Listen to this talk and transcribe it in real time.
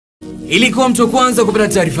Ili kuwa mtu wa kwanza kupata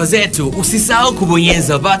taarifa zetu, usisahau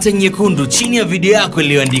kubonyeza button nyekundu chini ya video yako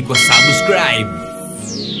iliyoandikwa subscribe.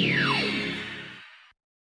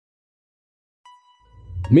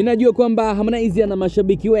 Mimi najua kwamba Harmonize ana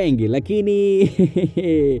mashabiki wengi, lakini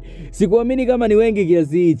sikuamini kama ni wengi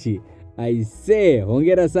kiasi hichi. I say,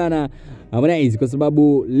 hongera sana Harmonize kwa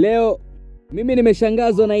sababu leo mimi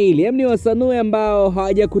nimeshangazwa na hili. Ni wasanii ambao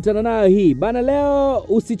hawajakutana nayo hii. Bana, leo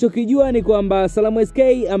usichokijua ni kwamba Sallam SK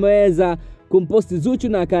ameweza kumposti Zuchu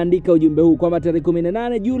na akaandika ujumbe huu kwamba tarehe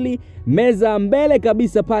 18 Juli meza mbele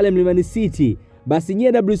kabisa pale Mlimani City. Basi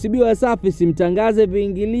nyie WCB wa Safi simtangaze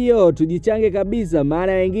viingilio, tujichange kabisa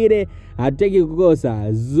maana wengine hataki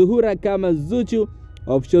kukosa. Zuhura kama Zuchu,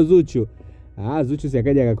 official Zuchu. Zuchu si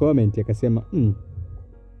akaja ka comment akasema,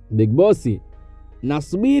 Big Bossi,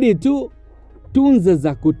 nasubiri tu tunza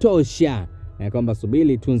za kutosha. Na kwamba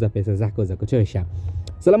subiri tunza pesa zako za kutosha.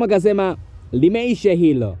 Salama akasema limeisha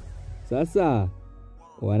hilo. Sasa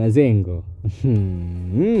wanazengo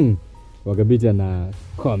wakapita na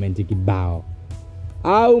comment kibao.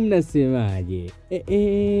 Au mnasemaje?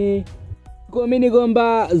 Kuamini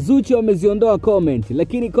kwamba Zuchu ameziondoa comment,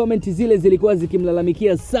 lakini comment zile zilikuwa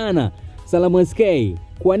zikimlalamikia sana Sallam SK.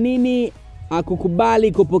 Kwa nini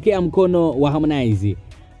akukubali kupokea mkono wa Harmonize?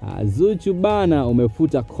 Zuchu bana,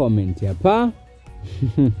 umefuta comment hapa.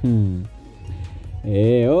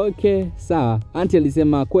 Okay, sawa. Auntie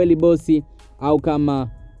alisema kweli bosi, au kama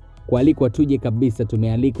kualikwa tuje kabisa,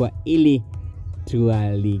 tumealikwa ili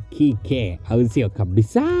tualikike, au sio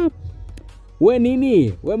kabisa? We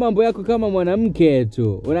nini? We mambo yako kama mwanamke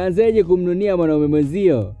tu. Unaanzaje kumnunia mwanaume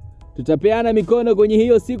mwenzio? Tutapeana mikono kwenye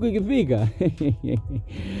hiyo siku ikifika.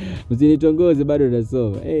 Msinitongoze, bado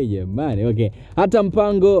nasoma. Jamani, okay. Hata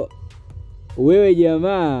mpango wewe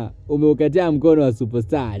jamaa umeukataa mkono wa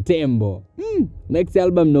superstar Tembo. Next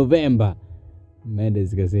album November.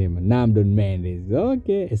 Mendes kasema, Namdon Mendes.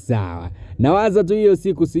 Okay, sawa. Nawaza tu hiyo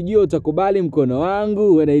siku sijui utakubali mkono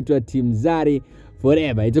wangu. Wanaitwa Timzari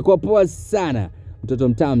Forever. Itakuwa poa sana. Mtoto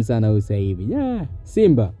mtamu sana huyu sasa hivi.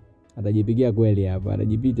 Simba atajipigia kweli hapa,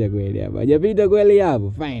 anajipita kweli hapa. Hajapita kweli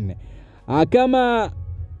hapo. Fine. Kama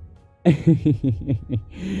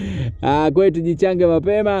kwa tujichange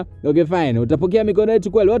mapema. Okay, fine. Utapokea mikono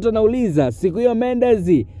yetu kweli? Watu wanauliza siku hiyo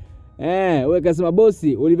Mendes. Wewe kasema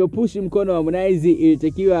bosi, ulivyopushi mkono wa Harmonize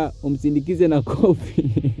ilitakiwa umsindikize na kofi.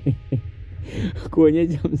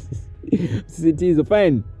 Kuonyesha msisitizo.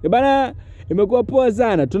 Fine. Bana, imekuwa poa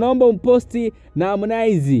sana. Tunaomba umposti na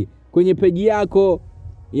Harmonize kwenye peji yako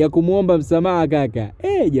ya kumuomba msamaha kaka.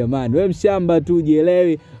 Jamani, wewe mshamba tu,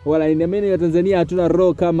 jielewi. Wala ninaamini wa Tanzania hatuna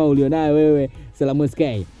roho kama ulionayo wewe Sallam SK.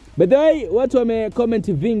 By the way, watu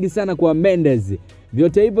wamecomment vingi sana kwa Mendes.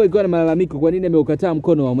 Vyote hivyo ilikuwa na malalamiko kwa nini ameukataa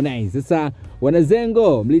mkono wa Harmonize. Sasa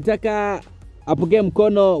wanazengo, mlitaka apokee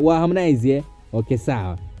mkono wa Harmonize, Okay,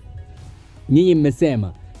 sawa. Nyinyi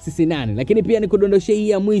mmesema sisi nani? Lakini pia nikudondoshe hii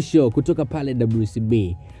ya mwisho kutoka pale WCB.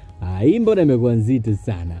 Hii mbona imekuwa nzito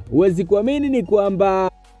sana. Huwezi kuamini ni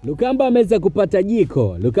kwamba Lukamba ameweza kupata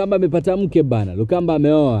jiko. Lukamba amepata mke bana. Lukamba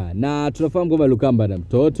ameoa. Na tunafahamu kwamba Lukamba na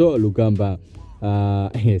mtoto. Lukamba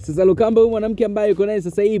sasa Lukamba huyu mwanamke ambaye yuko naye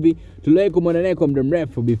sasa hivi tuliwahi kumwona naye kwa muda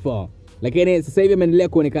mrefu before. Lakini sasa hivi ameendelea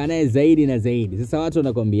kuonekana naye zaidi na zaidi. Sasa watu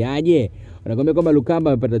wanakwambiaje? Wanakwambia kwamba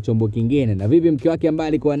Lukamba amepata chombo kingine. Na vipi mke wake ambaye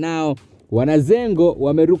alikuwa nao? Wanazengo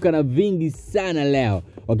wameruka na vingi sana leo.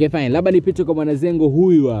 Okay, fine. Labda nipite kwa mwanazengo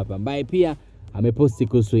huyu hapa ambaye pia ameposti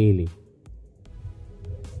kuhusu hili.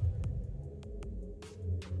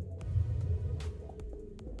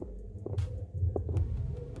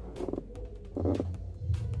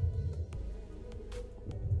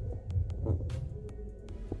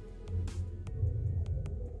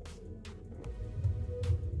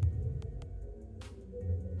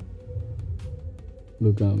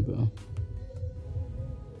 Lukamba.